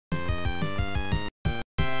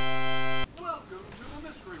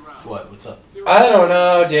What? What's up? I don't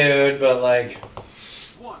know, dude, but like...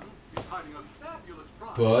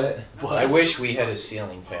 But I wish we had a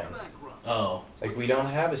ceiling fan. Oh. Like, we don't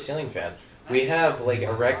have a ceiling fan. We have, like,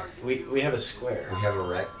 a we have a square. we have a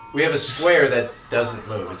wreck. We have a square that doesn't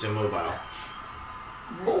move. It's immobile.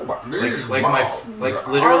 Like literally, like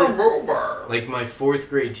my 4th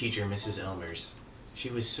grade teacher, Mrs. Elmers. She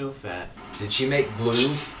was so fat. Did she make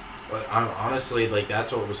glue? But honestly, like,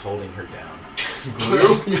 that's what was holding her down.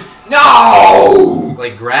 Glue? No!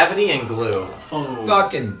 Like, gravity and glue. Oh.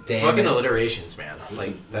 Fucking damn Fucking it. alliterations, man.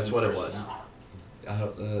 Like, that's what it was.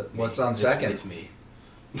 What's on second? It's me.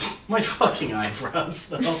 My fucking eyebrows,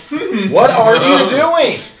 though. What are you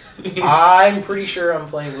doing? I'm pretty sure I'm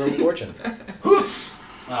playing Little Fortune.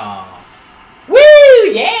 Oh. Woo!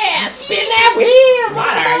 Yeah! Spin that wheel!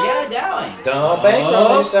 What are you doing? Don't bankrupt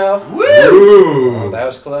yourself. Woo! Oh, that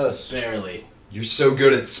was close. Barely. You're so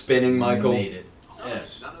good at spinning, Michael. Made it.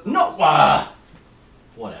 Yes. No!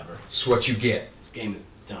 Whatever. It's what you get. This game is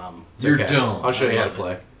dumb. You're Okay. dumb. I'll show you how to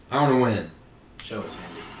play. I want to win. Show us,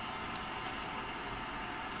 Andy.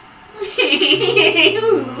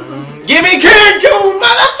 Give me Cancun,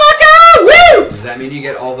 motherfucker! Woo! Does that mean you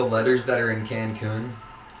get all the letters that are in Cancun?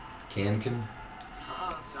 Cancun?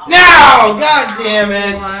 No! God damn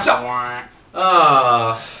it!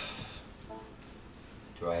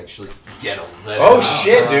 Do I actually get a letter? Oh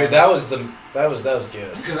shit, dude! That was good.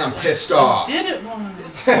 It's because I'm pissed off. Did it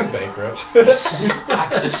once. Bankrupt.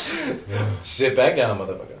 Sit back down,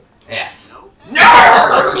 motherfucker. F.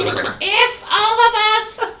 If all of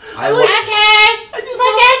us! Okay! I just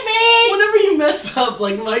Look at me! Whenever you mess up,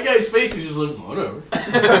 like, my guy's face is just like, whatever.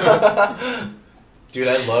 Dude,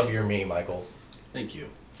 I love your me, Michael. Thank you.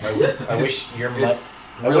 I wish your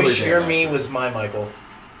me was my Michael.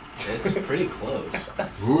 It's pretty close.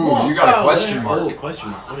 Ooh, you got a question mark. Oh, question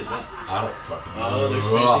mark. What is that? I don't fucking know. Oh, there's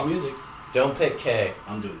fancy music. Don't pick K.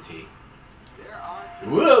 I'm doing T.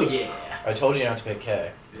 Whoa, yeah. I told you not to pick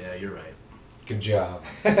K. Yeah, you're right. Good job.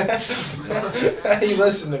 You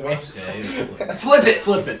listen to me. Okay, Flip it!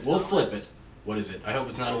 Flip it. We'll flip it. What is it? I hope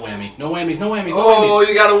it's not a whammy. No whammies, no whammies, no Oh, whammies.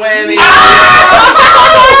 you got a whammy!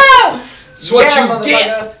 It's what you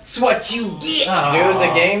get! It's what you get! Dude,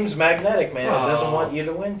 the game's magnetic, man. It doesn't want you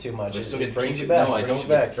to win too much. But I still It get to brings keep you it. back. No, I brings don't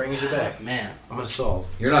you back. get to- Brings you back. Man. I'm gonna solve.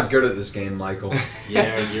 You're not good at this game, Michael.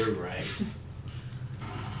 Yeah, you're right.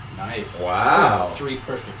 Nice. Wow. Those 3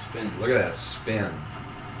 perfect spins. Look at that spin.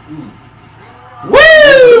 Mm.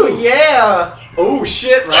 Woo! Yeah! Oh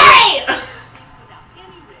shit, right?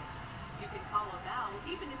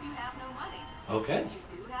 Okay.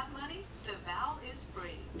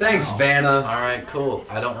 Thanks, Vanna. Alright, cool.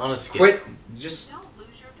 I don't want to skip. Quit. Just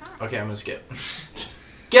Okay, I'm gonna skip.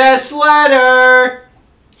 Guess letter!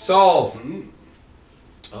 solve. Mm.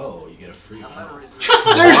 Oh, you get a free vowel.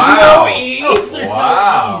 There's Wow. no E's!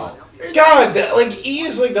 Wow. God, like, E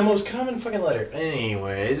is like the most common fucking letter.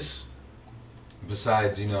 Anyways.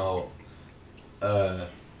 Besides, you know, that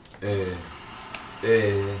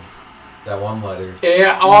one letter.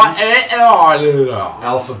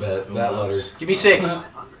 Alphabet, that letter. Give me 6.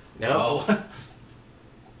 No.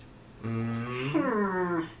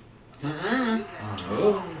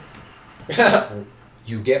 Oh. Oh.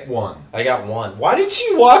 You get 1. I got 1. Why did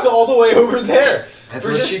she walk all the way over there? That's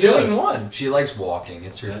We're what just she doing does. 1. She likes walking.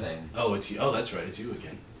 It's her thing. Oh, it's you. Oh, that's right. It's you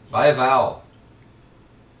again. Buy a vowel.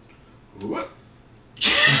 Whoop.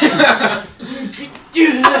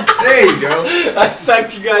 There you go. I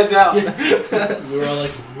psyched you guys out. We were all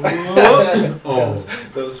like, whoa. Oh.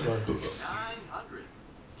 That was fun.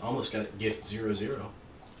 Almost got gift 00.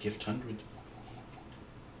 Gift 100.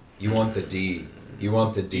 You want the D. You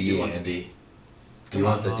want the D, You want the Andy. D. You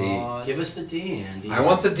want the D. Give us the D, Andy. I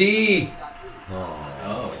want the D. Oh.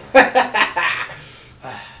 Oh.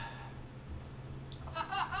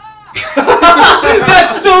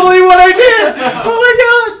 That's totally what I did! Oh my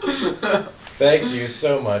god! Thank you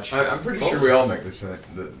so much. I'm pretty sure we all make the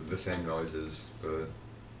same noises, but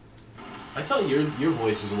I thought your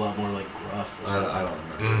voice was a lot more like gruff or something. I don't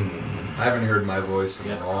remember. I haven't heard my voice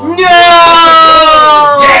in a long No!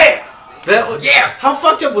 Yeah! Yeah! How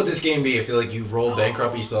fucked up would this game be if like you roll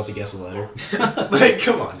bankrupt, you still have to guess a letter? Like,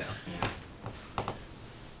 come on now.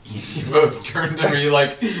 You both turned to me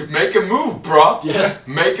like, make a move, bro. Yeah.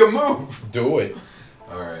 Make a move. Do it.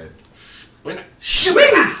 Alright. Shoot!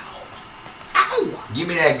 Ow! Give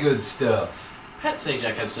me that good stuff. Pat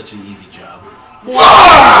Sajak has such an easy job.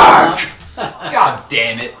 Fuck! God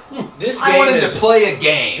damn it. This I game wanted is... to play a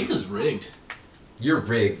game. This is rigged. You're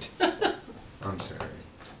rigged. I'm sorry.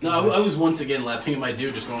 No, I was once again laughing at my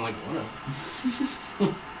dude just going like,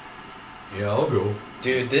 whatever. Yeah, I'll go.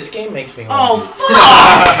 Dude, this game makes me Oh, want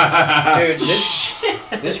fuck! to...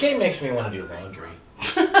 Dude, this game makes me want to do laundry.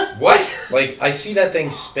 What? Like, I see that thing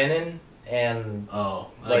spinning, and... Oh,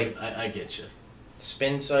 like, I get you.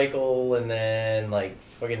 spin cycle, and then, like,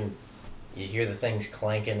 fucking... You hear the things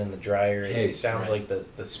clanking in the dryer. Hey, it sounds right. like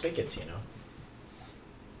the spigots, you know?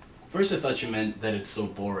 First, I thought you meant that it's so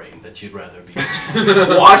boring that you'd rather be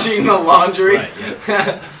Watching the laundry? Right,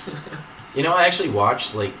 yeah. You know, I actually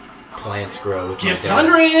watched, like, plants grow with Gift my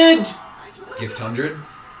dad. 100! Gift 100?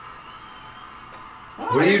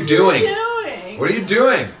 What are you doing? What are you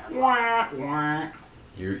doing?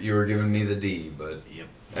 You were giving me the D, but... Yep.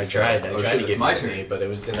 I tried Oh, to shit, give it's my it to turn. me, but it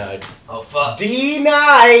was denied. Oh, fuck.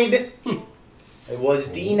 Denied! It was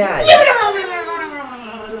denied.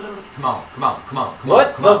 Come on.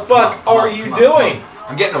 What the fuck are you doing?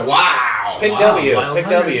 I'm getting a wow. Pick Wow, W. wild Pick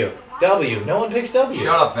hunter. W. W. No one picks W.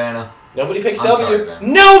 Shut up, Vanna. Nobody picks I'm W. sorry,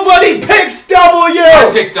 Van. Nobody picks W! I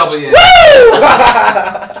picked W. Woo!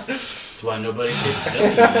 That's why nobody picks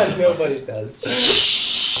W. Nobody does.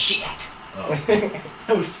 Shit. Oh.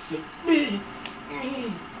 I was so...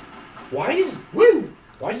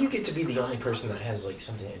 Why do you get to be the only person that has like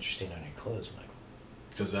something interesting on your clothes, Michael?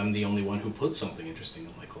 Because I'm the only one who put something interesting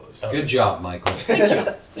on my clothes. Oh. Good job, Michael.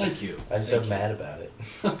 Thank you. I'm so mad about it.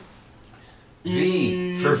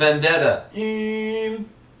 V for Vendetta.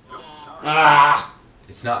 Ah!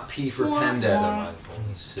 It's not P for Pendetta, Michael.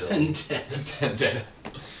 You silly. Vendetta.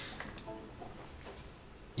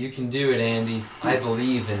 You can do it, Andy. I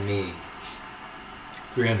believe in me.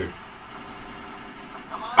 300.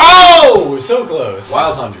 Oh! So close.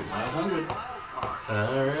 Wild 100. 500.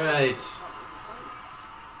 Alright.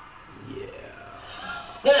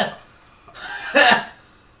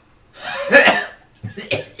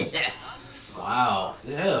 Wow.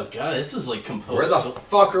 Yeah, God, this is like composed Where the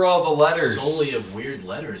fuck are all the letters? solely of weird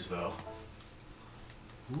letters, though.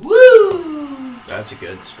 Woo! That's a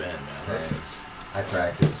good spin, man. Thanks. I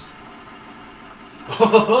practiced.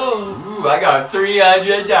 Oh, Ooh, I got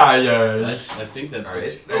 $300. that's. I think that. Alright,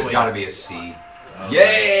 puts- there's wait. gotta be a C. Oh,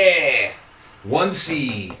 Yeah! 1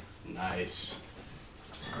 C. Nice.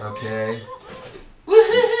 Okay.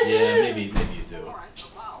 Yeah, maybe you do.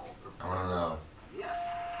 I wanna know.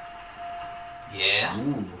 Yeah.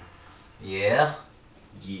 Ooh. Yeah.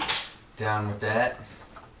 Yeah. Down with that.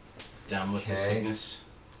 Down with the Okay. sickness.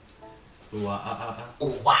 Ooh, Ooh, wah.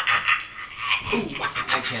 Ooh, wah.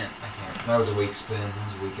 I can't. That was a weak spin. That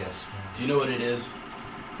was a weak ass spin. Do you know what it is?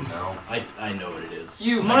 No. I know what it is.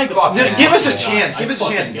 You Michael, fucking give us a asshole. chance. I Give us a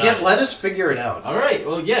fucking chance. got it. Let us figure it out. All right.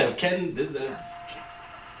 Well, yeah. If Ken. Do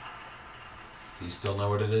you still know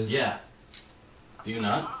what it is? Yeah. Do you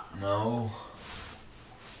not? No.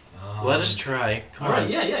 Let us try. Come All right. on.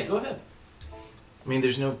 Yeah. Go ahead. I mean,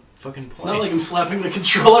 there's no fucking point. It's not like I'm slapping the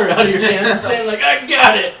controller out of your hand and saying like, I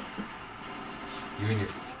got it. You and your.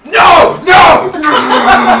 No!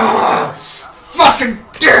 Fucking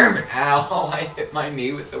damn it! Ow! I hit my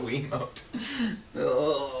knee with the Wiimote.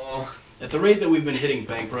 Oh. At the rate that we've been hitting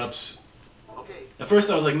bankrupts, at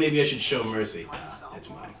first I was like, maybe I should show mercy. Nah, it's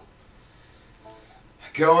mine.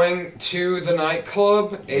 Going to the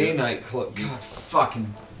nightclub. A nightclub. God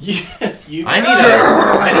fucking. You.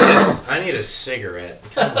 I need a cigarette.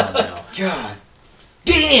 Come on now. God.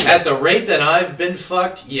 Damn! At the rate that I've been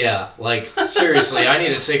fucked, yeah. Like, seriously, I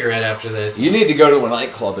need a cigarette after this. You need to go to a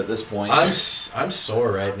nightclub at this point. I'm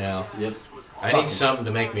sore right now. Yep. I need something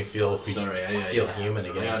to make me feel Sorry, feel human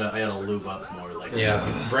again. I gotta lube up more. Like. Yeah,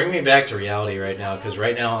 bring me back to reality right now, because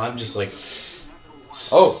right now I'm just like.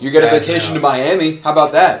 Oh, you get a spazzing vacation to out. Miami. How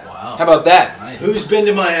about that? Wow. How about that? Nice. Who's been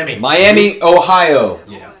to Miami? Miami, Ohio.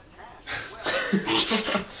 Yeah.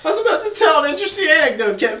 I was about to tell an interesting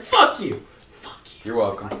anecdote, Ken. Fuck you. You're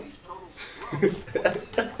welcome.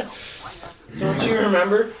 Don't you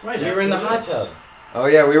remember? Right We were in the after hot this. tub, Oh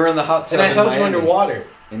yeah, we were in the hot tub and I in held you Miami, underwater.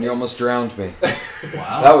 and you almost drowned me.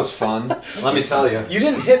 Wow. That was fun. Let me tell you. You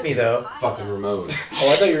didn't hit me though. Fucking remote.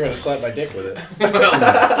 Oh, I thought you were gonna slap my dick with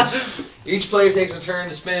it. Each player takes a turn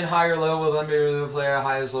to spin high or low with under the player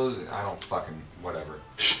highest low. I don't fucking whatever.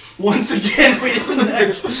 Once again, we didn't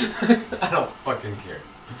actually. I don't fucking care.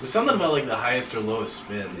 There's something about like the highest or lowest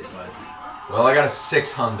spin, but. Well, I got a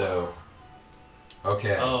 6 hundo.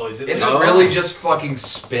 Okay. Oh, is it? Is like- it really just fucking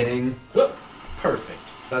spinning? Perfect.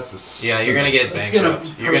 That's the. Yeah, you're gonna get It's bankrupt.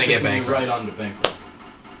 gonna You're gonna get perfectly bankrupt. right on to bankrupt.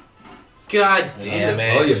 God damn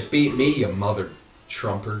Oh, you it! beat me, you mother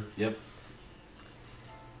trumper. Yep.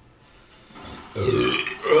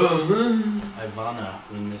 I wanna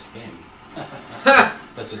win this game.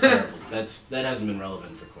 That's a terrible. That hasn't been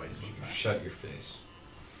relevant for quite some time. Shut your face.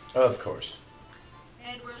 Of course.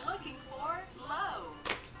 And we're looking for low.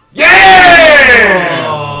 Yeah!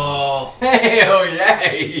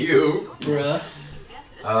 Hey, you. Bruh.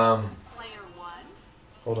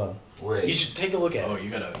 Hold on. Wait. You should take a look at Oh, it. you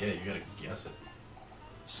gotta guess it.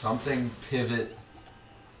 Something pivot.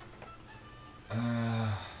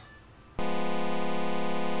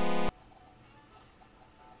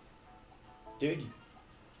 Dude.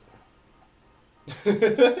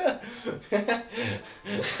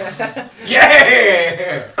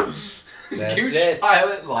 Yeah! That's Huge it.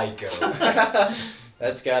 pilot Lyco.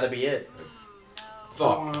 That's gotta be it.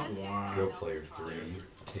 Fuck. Wow. Go player 3.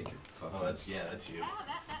 Take your fucking... Oh, that's you.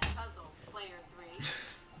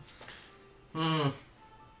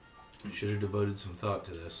 You should have devoted some thought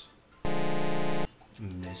to this.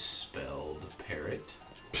 Misspelled parrot.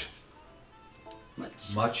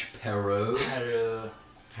 Much pero.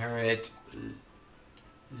 Parrot.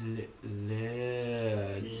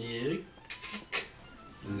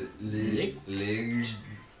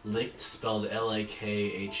 Licked, spelled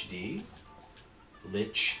L-I-K-H-D.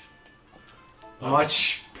 Lich.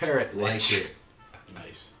 Much parrot like it.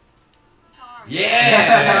 Nice.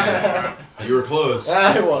 Yeah! You were close.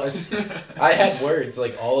 I was. I had words.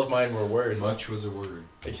 Like, all of mine were words. Much was a word.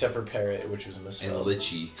 Except for parrot, which was And misspelled.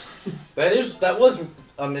 litchy. That was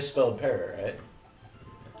a misspelled parrot, right?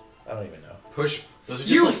 I don't even know. Push. Those are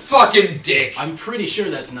just You like, fucking dick! I'm pretty sure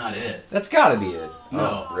that's not it. That's gotta be it.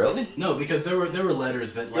 No. Oh, really? No, because there were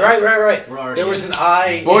letters that like, Right. were already There was in an it.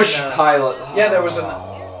 I. Bush in, pilot. Yeah, there was an.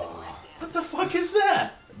 What the fuck is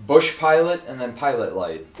that? Bush pilot and then pilot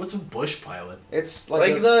light. What's a bush pilot? It's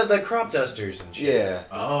Like like, the crop dusters and shit. Yeah.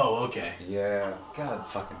 Oh, okay. Yeah. God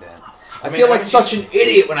fucking damn. I mean, feel like I'm such an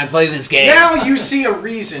idiot when I play this game. Now you see a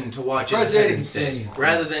reason to watch Press A to Independence Day, continue.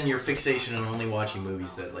 rather than your fixation on only watching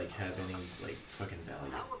movies that like have any like fucking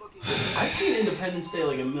value. I've seen Independence Day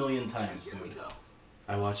like a million times, dude.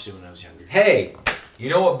 I watched it when I was younger. Hey, you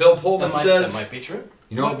know what Bill Pullman That says? might be true.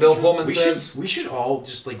 You know what Bill Pullman We says? should all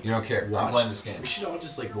just like You don't care. watch, I'm playing this game. We should all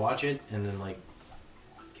just like watch it and then like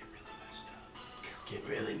get really messed up. Get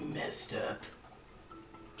really messed up.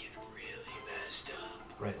 Get really messed up.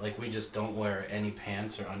 Right, like we just don't wear any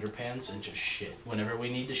pants or underpants and just shit. Whenever we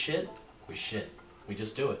need to shit, we shit. We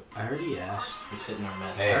just do it. I already asked. We sit in our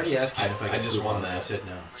mess. Hey, I already asked you if I I could just poop won on it. that. I said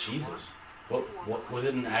no. Jesus. What was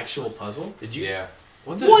it an actual puzzle? Did you? Yeah.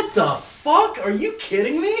 What the fuck? Are you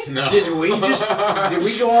kidding me? No. Did we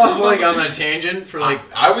go off like on a tangent for like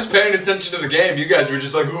I was paying attention to the game. You guys were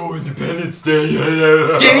just like, oh, Independence Day.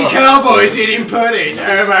 gay cowboys eating pudding?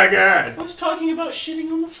 Oh my god! I was talking about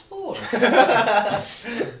shitting on the floor.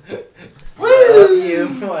 Love you,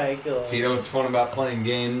 Michael. So you know what's fun about playing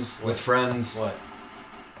games with friends? What?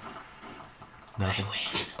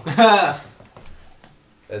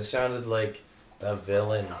 That sounded like a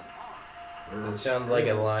villain. That sounded like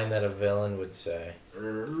a line that a villain would say.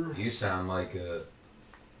 You sound like a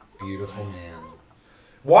beautiful man.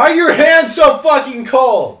 Why are your hands so fucking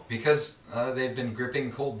cold? Because they've been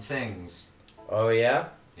gripping cold things. Oh yeah?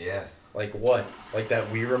 Yeah. Like what? Like that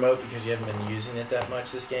Wii remote because you haven't been using it that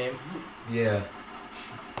much this game? Yeah.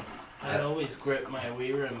 I always grip my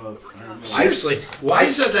Wii remote firmly. Seriously, why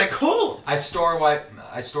is that cold? I store my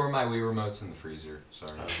Wii remotes in the freezer.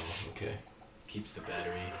 Sorry. Oh, okay. Keeps the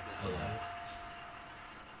battery alive.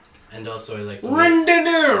 And also I like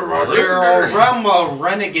Renegade.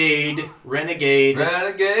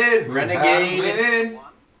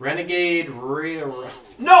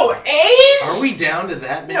 No A's? Are we down to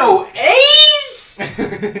that many? No A's?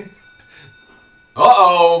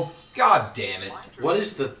 Uh-oh. God damn it. What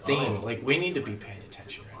is the theme? Like, we need to be paying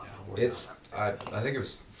attention right now. We're It's, I think it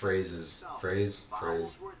was phrases. Phrase.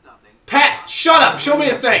 Pat, shut up! Show me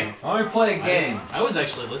a thing! I want to play a game. I was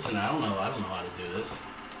actually listening. I don't know how to do this.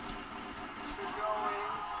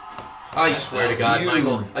 I swear to God, you.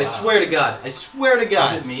 Michael. I swear to God. I swear to Is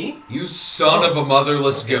God. it me? You son of a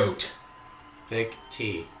motherless goat. Pick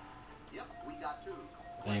T.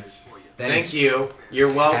 Thanks. Thank you.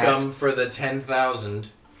 You're welcome for the 10,000.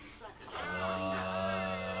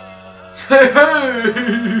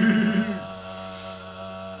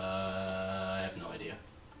 I have no idea.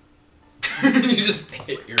 You just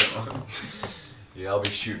hit your own. Yeah, I'll be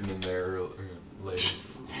shooting in there later.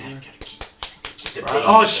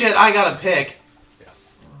 Oh shit, I got a pick.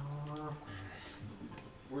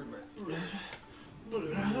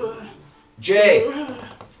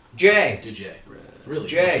 Jay. Do Jay. Really?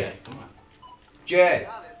 Jay. Come on. Jay.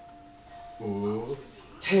 Ooh.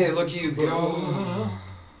 Hey, look at you go.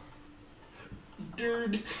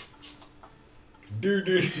 Dude.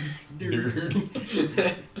 Dude.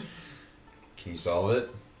 Can you solve it?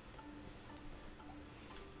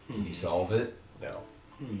 Can you solve it? No.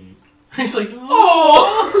 He's like,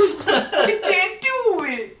 oh! I can't do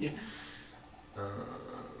it! Yeah.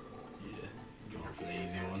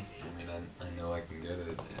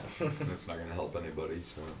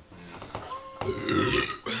 So.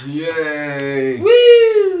 Yeah. Yay!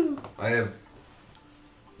 Woo! I have.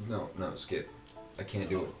 No, skip. I can't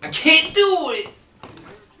do it. I can't do it!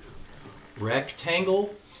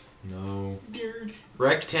 Rectangle. No.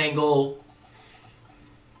 Rectangle.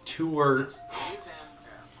 Tour.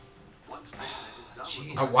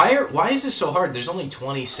 Jesus. Why is this so hard? There's only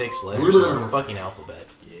 26 letters in the fucking alphabet.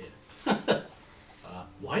 Yeah.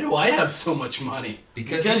 Why do I have so much money?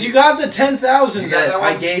 Because you got the 10,000 you got that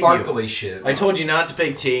I one gave sparkly you. shit. I told you not to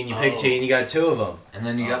pick T, and you picked T, and you got 2 of them. And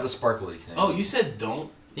then you got the sparkly thing. Oh, you said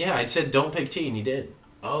don't? Yeah, I said don't pick T, and you did.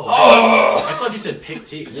 Oh. Oh! I thought you said pick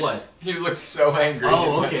T. What? He looked so angry.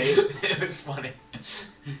 Oh, okay. It was funny.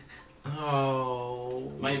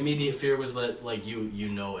 Oh. My immediate fear was that, like, you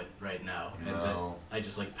know it right now. And that No. I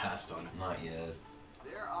just, like, passed on it. Not yet.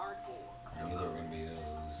 There are 4. I knew there were gonna be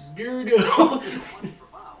those. Dirdo.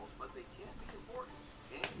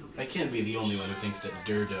 I can't be the only one who thinks that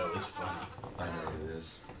Dirdo is funny. I know what it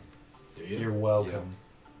is. Do you? You're welcome.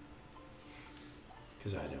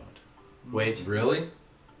 Because I don't. Wait. Really?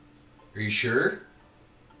 Are you sure?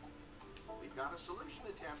 We've got a solution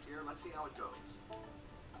attempt here. Let's see how it goes.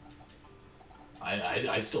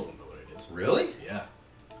 I still don't know what it is. Really? Yeah.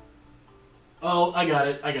 Oh, I got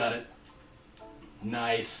it.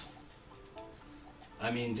 Nice.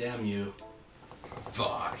 I mean, damn you.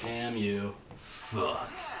 Fuck. Damn you.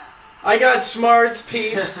 Fuck. I got smarts,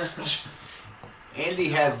 peeps. Andy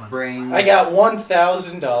has brains. I got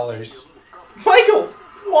 $1,000. Michael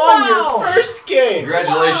won your first game.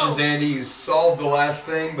 Congratulations, Andy. You solved the last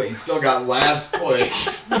thing, but you still got last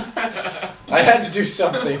place. I had to do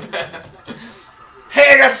something.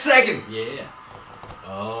 Hey, I got second. Yeah.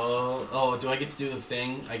 Oh, do I get to do the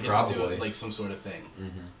thing? I get to do Probably. it like some sort of thing.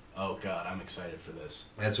 Mm-hmm. Oh god, I'm excited for this.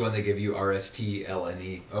 That's when they give you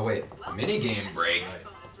RSTLNE. Oh wait, mini game break. Right.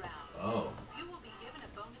 Oh.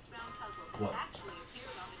 What?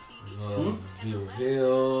 Be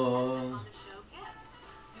revealed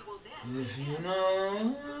if you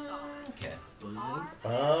know. Okay. Buzzing?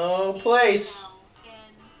 Oh, place.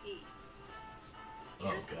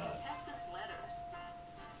 Oh god.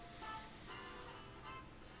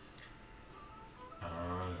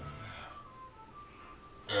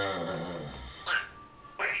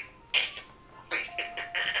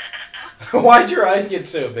 Why'd your eyes get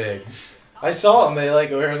so big? I saw them. They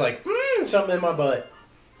were like, something in my butt.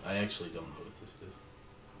 I actually don't know what this is.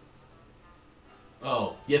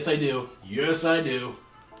 Oh, yes I do. Yes I do.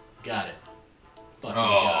 Got it. Fucking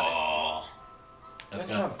got Oh. it. That's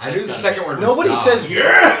That's got, not- I that's knew the gotta second be- word was Nobody dog.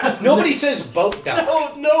 says Nobody says boat dock.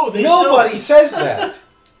 Oh no, they Nobody don't. says that.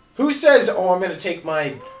 Who says, "Oh, I'm gonna take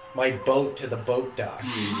my boat to the boat dock"?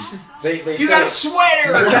 They You got a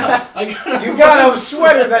sweater! I got You got a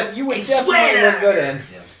sweater that you would A definitely sweater! look good in.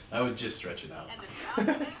 Yeah, I would just stretch it out.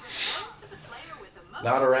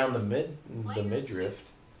 Not around the midriff.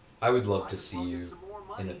 I would love to see you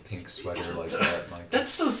in a pink sweater like that, Mike.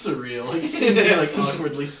 That's so surreal. Like sitting there, like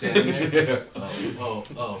awkwardly standing there.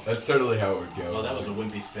 Oh. That's totally how it would go. Oh, that was a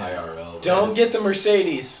wimpy spin. IRL. Don't get the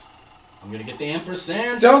Mercedes. I'm gonna get the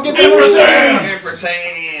ampersand. Don't get the Mercedes.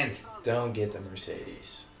 Ampersand! Don't get the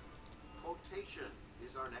Mercedes. Quotation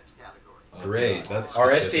is our next category. Oh, Great, God. that's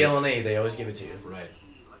Or specific. STLNA, they always give it to you. Right.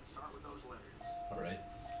 Let's start with those letters.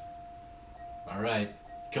 All right.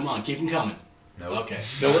 Come on, keep them coming. Nope. Okay.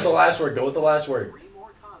 Go with the last word. Go with the last word. 3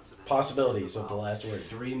 more consonants. Possibilities of the last word.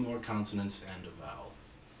 3 more consonants and a vowel.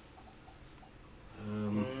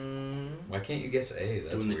 Why can't you guess A?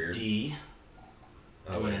 That's Doing weird. a D.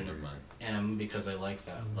 Oh, doing wait, an never mind. M because I like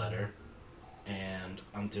that letter. And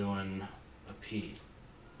I'm doing a P.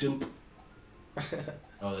 Dump.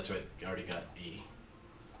 Oh, that's right. I already got E.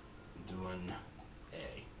 I'm doing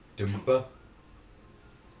A. Dumpa.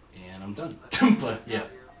 And I'm done. Dumpa. Yeah.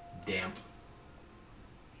 Damp.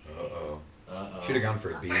 Uh-oh. Uh-oh. Should have gone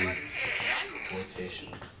for a B. Quotation.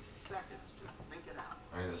 Seconds to think it out.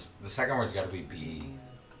 Alright, the second word's got to be B.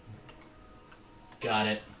 Got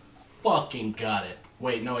it. Fucking got it.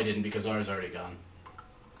 Wait, no I didn't because R's already gone.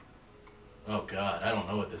 Oh god, I don't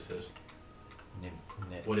know what this is.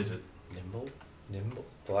 What is it? Nimble? Nimble?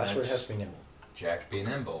 The last word has to be nimble. Jack be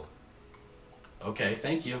nimble. Okay,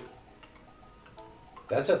 thank you.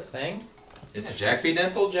 That's a thing? It's Jack be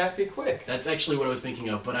nimble, Jack be quick. That's actually what I was thinking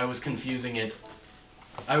of, but I was confusing it.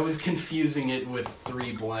 I was confusing it with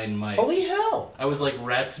 3 blind mice. Holy hell! I was like,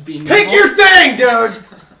 rats being Pick nimble? your thing, dude!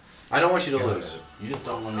 I don't want you to Got lose. it. You just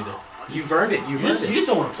don't want me to. You've earned it. You've You earned just it.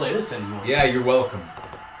 don't want to play this anymore. Yeah, you're welcome.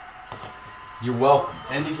 You're welcome.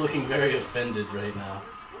 Andy's looking very offended right now.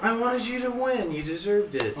 I wanted you to win. You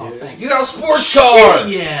deserved it, dude. Oh, thanks. You got a sports car.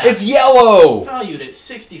 Yeah. It's yellow. Valued at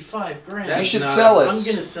 65 grand. You should not- sell it. I'm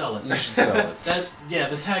gonna sell it. You should sell it.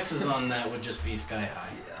 The taxes on that would just be sky high.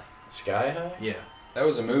 Sky High? Yeah. That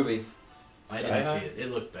was a movie. I Sky didn't High? see it.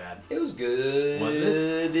 It looked bad. It was good. Was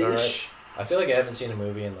it? Alright. I feel like I haven't seen a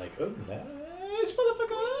movie in like, oh, nice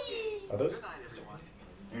motherfucker. Are those?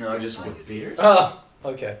 No, just With beers? Oh,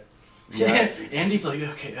 okay. Yeah. Andy's like,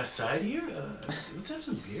 okay, aside here, let's have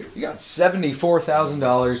some beers. You got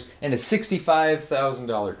 $74,000 and a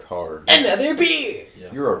 $65,000 car. Another beer! Yeah.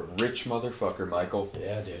 You're a rich motherfucker, Michael.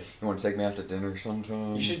 Yeah, dude. You want to take me out to dinner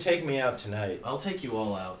sometime? You should take me out tonight. I'll take you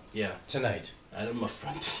all out. Yeah. Tonight. Adam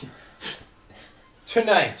front.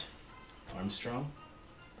 Tonight. Armstrong?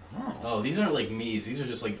 Oh, these aren't like me's. These are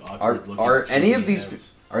just like Are awkward looking. are any of puny these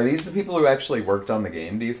heads. are these the people who actually worked on the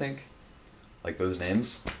game? Do you think? Like those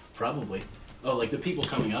names? Probably. Oh, like the people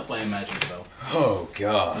coming up, I imagine so. Oh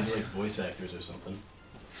God. They're like voice actors or something.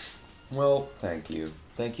 Well, thank you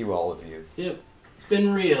all of you. Yep. It's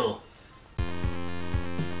been real.